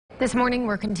This morning,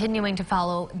 we're continuing to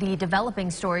follow the developing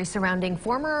story surrounding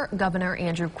former Governor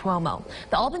Andrew Cuomo.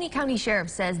 The Albany County Sheriff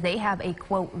says they have a,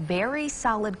 quote, very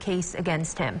solid case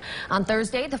against him. On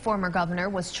Thursday, the former governor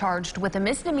was charged with a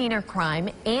misdemeanor crime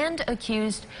and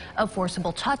accused of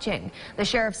forcible touching. The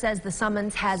sheriff says the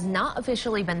summons has not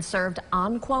officially been served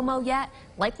on Cuomo yet,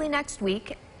 likely next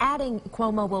week, adding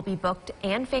Cuomo will be booked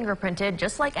and fingerprinted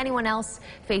just like anyone else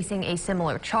facing a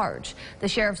similar charge. The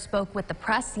sheriff spoke with the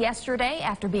press yesterday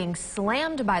after being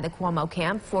slammed by the Cuomo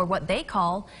camp for what they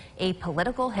call a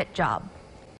political hit job.